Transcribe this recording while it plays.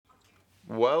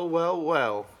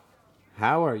Well.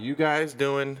 How are you guys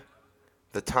doing?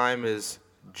 The time is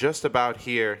just about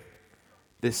here.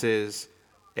 This is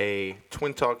a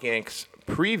TwinTalk Yanks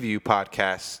preview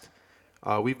podcast.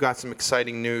 We've got some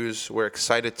exciting news. We're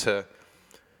excited to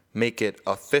make it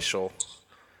official.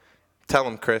 Tell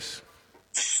them, Chris.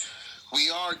 We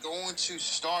are going to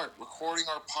start recording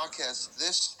our podcast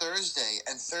this Thursday,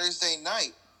 and Thursday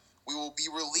night we will be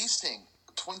releasing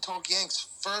TwinTalk Yanks'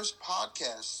 first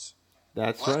podcast.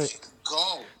 That's Let's right.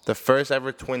 go. The first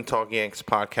ever TwinTalk Yanks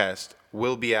podcast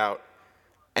will be out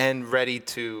and ready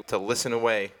to listen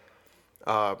away.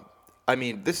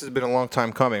 This has been a long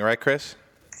time coming, right, Chris?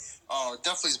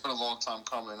 Definitely has been a long time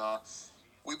coming.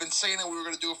 We've been saying that we were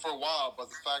going to do it for a while, but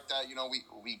the fact that,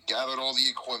 we gathered all the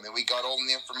equipment, we got all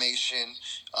the information,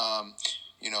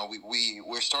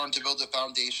 we're starting to build a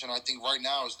foundation. I think right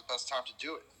now is the best time to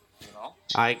do it,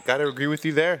 I got to agree with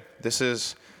you there. This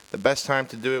is the best time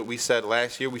to do it. We said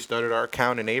last year we started our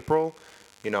account in April.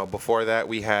 Before that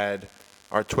we had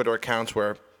our Twitter accounts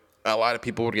where a lot of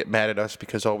people would get mad at us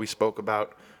because all we spoke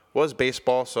about was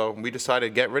baseball. So we decided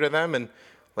to get rid of them and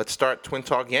let's start Twin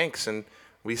Talk Yanks. And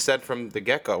we said from the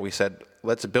get-go, we said,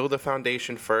 let's build a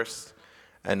foundation first,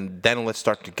 and then let's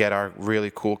start to get our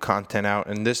really cool content out.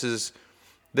 And this is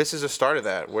a start of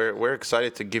that. We're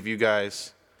excited to give you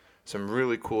guys some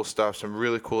really cool stuff, some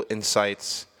really cool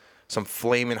insights, some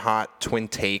flaming hot twin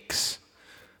takes.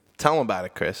 Tell them about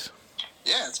it, Chris.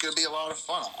 Yeah, it's going to be a lot of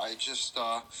fun.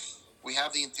 We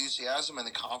have the enthusiasm and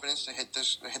the confidence to hit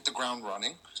the ground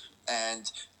running. And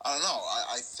I don't know,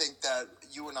 I think that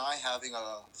you and I having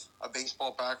a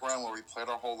baseball background where we played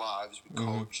our whole lives, we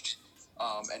coached,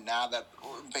 and now that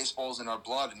baseball's in our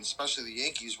blood, and especially the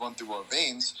Yankees run through our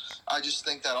veins, I just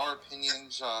think that our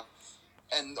opinions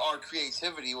and our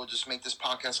creativity will just make this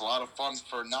podcast a lot of fun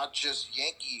for not just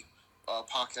Yankee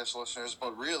podcast listeners,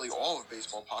 but really all of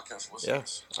baseball podcast listeners.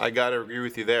 Yes, I got to agree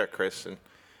with you there, Chris. And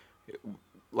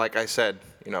like I said,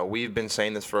 we've been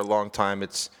saying this for a long time.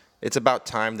 It's about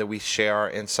time that we share our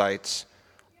insights,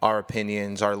 our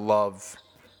opinions, our love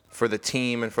for the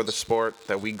team and for the sport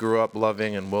that we grew up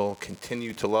loving and will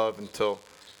continue to love until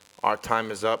our time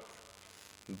is up.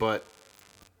 But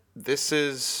this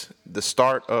is the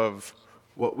start of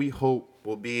what we hope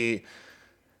will be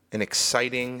an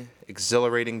exciting,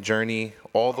 exhilarating journey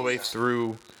all the way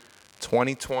through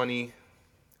 2020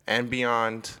 and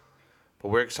beyond. But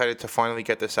we're excited to finally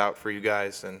get this out for you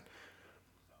guys, and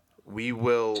we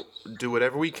will do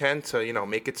whatever we can to,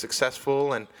 make it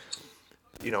successful and,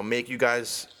 make you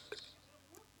guys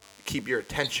keep your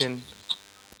attention.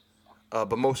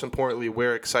 But most importantly,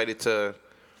 we're excited to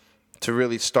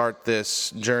really start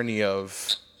this journey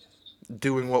of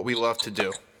doing what we love to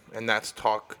do, and that's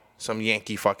talk some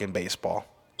Yankee fucking baseball.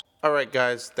 All right,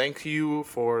 guys, thank you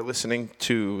for listening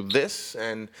to this,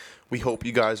 and we hope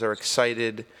you guys are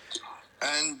excited.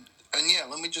 And yeah,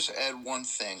 let me just add one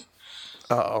thing.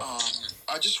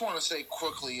 I just want to say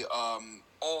quickly,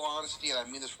 all honesty, and I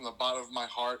mean this from the bottom of my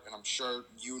heart, and I'm sure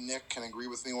you, Nick, can agree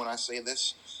with me when I say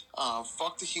this.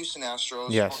 Fuck the Houston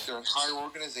Astros. Yes. Fuck their entire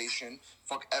organization.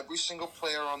 Fuck every single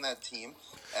player on that team.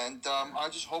 And I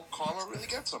just hope karma really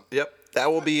gets them. Yep, that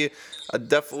will be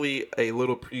definitely a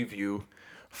little preview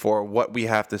for what we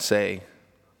have to say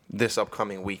this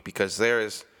upcoming week, because there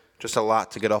is just a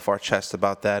lot to get off our chest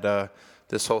about that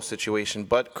this whole situation.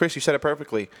 But Chris, you said it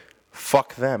perfectly.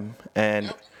 Fuck them,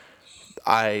 and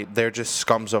they're just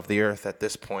scums of the earth at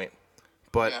this point.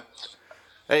 But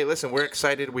hey, listen, we're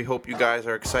excited. We hope you guys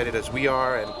are excited as we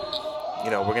are, and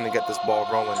we're gonna get this ball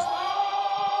rolling.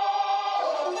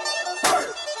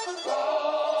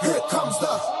 Here comes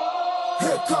the,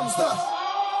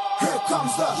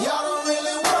 y'all don't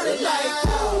really want it like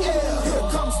that. Yeah. Here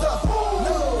comes the.